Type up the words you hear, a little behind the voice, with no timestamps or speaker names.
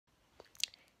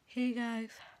Hey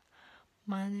guys,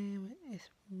 my name is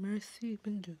Mercy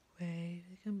Bendue.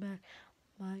 Welcome back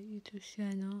my YouTube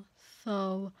channel.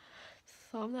 Some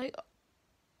like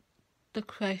the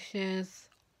questions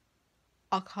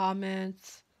or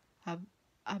comments ab-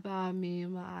 about me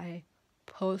when I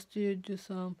post to do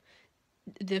some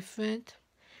different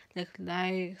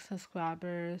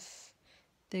subscribers.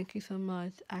 Thank you so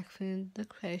much asking the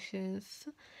questions,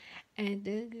 and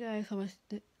thank you guys so much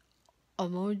the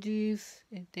emojis,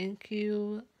 and thank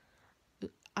you.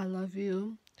 I love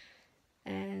you.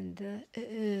 And it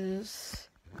is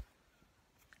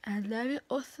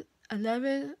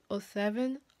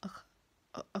 11:07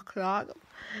 o'clock.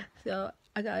 So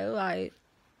I got it right.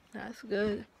 That's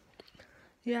good.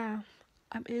 Yeah,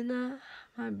 I'm in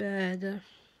my bed.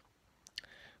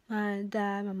 My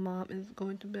dad, my mom is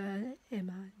going to bed, and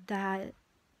my dad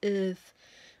is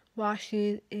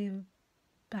watching in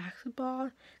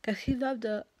basketball because he loved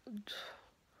the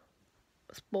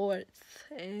sports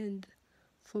and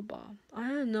football. I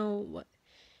don't know what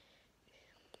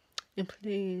in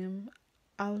playing.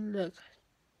 I'll look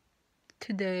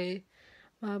today.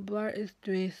 My brother is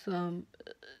doing some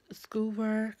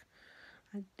schoolwork,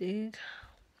 I think.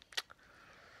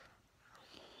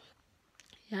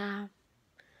 Yeah,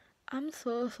 I'm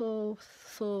so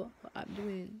I'm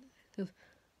doing.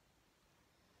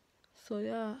 So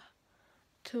yeah,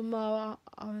 tomorrow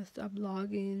I will start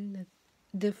vlogging the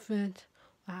different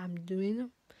what I'm doing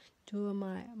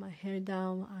my hair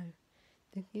down. I'm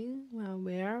thinking what I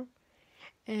wear,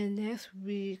 and next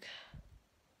week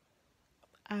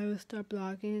I will start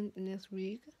vlogging next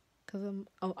week because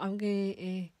I'm getting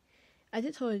a. I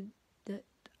did told that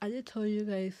I did told you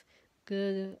guys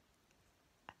good.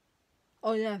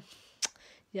 Oh yeah,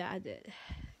 yeah I did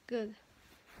good.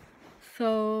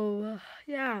 So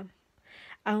yeah,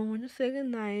 I want to say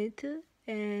goodnight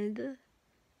and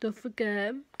don't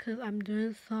forget because I'm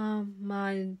doing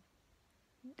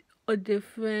a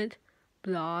different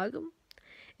blog.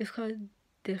 It's called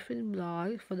different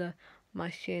blog for my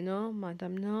channel, my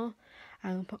thumbnail.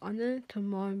 I'm gonna put on it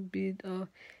tomorrow. Be the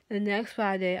next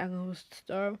Friday. I'm gonna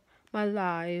start my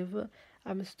live.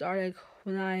 I'm gonna start like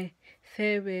when I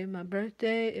celebrate my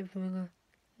birthday. If it's gonna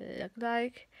look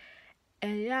like,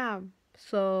 and yeah.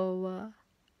 So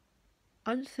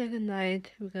I'm just saying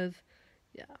goodnight because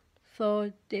yeah.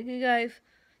 So thank you guys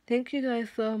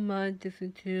so much to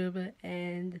YouTube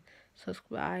and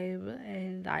subscribe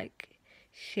and like,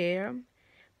 share,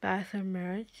 buy some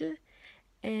merch,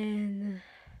 and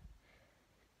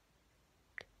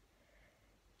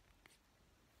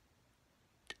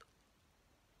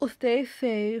stay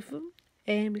safe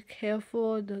and be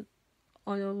careful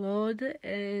on the road.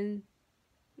 And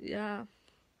yeah,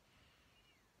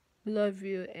 love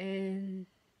you and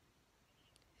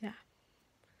yeah,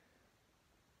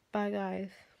 bye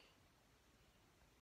guys.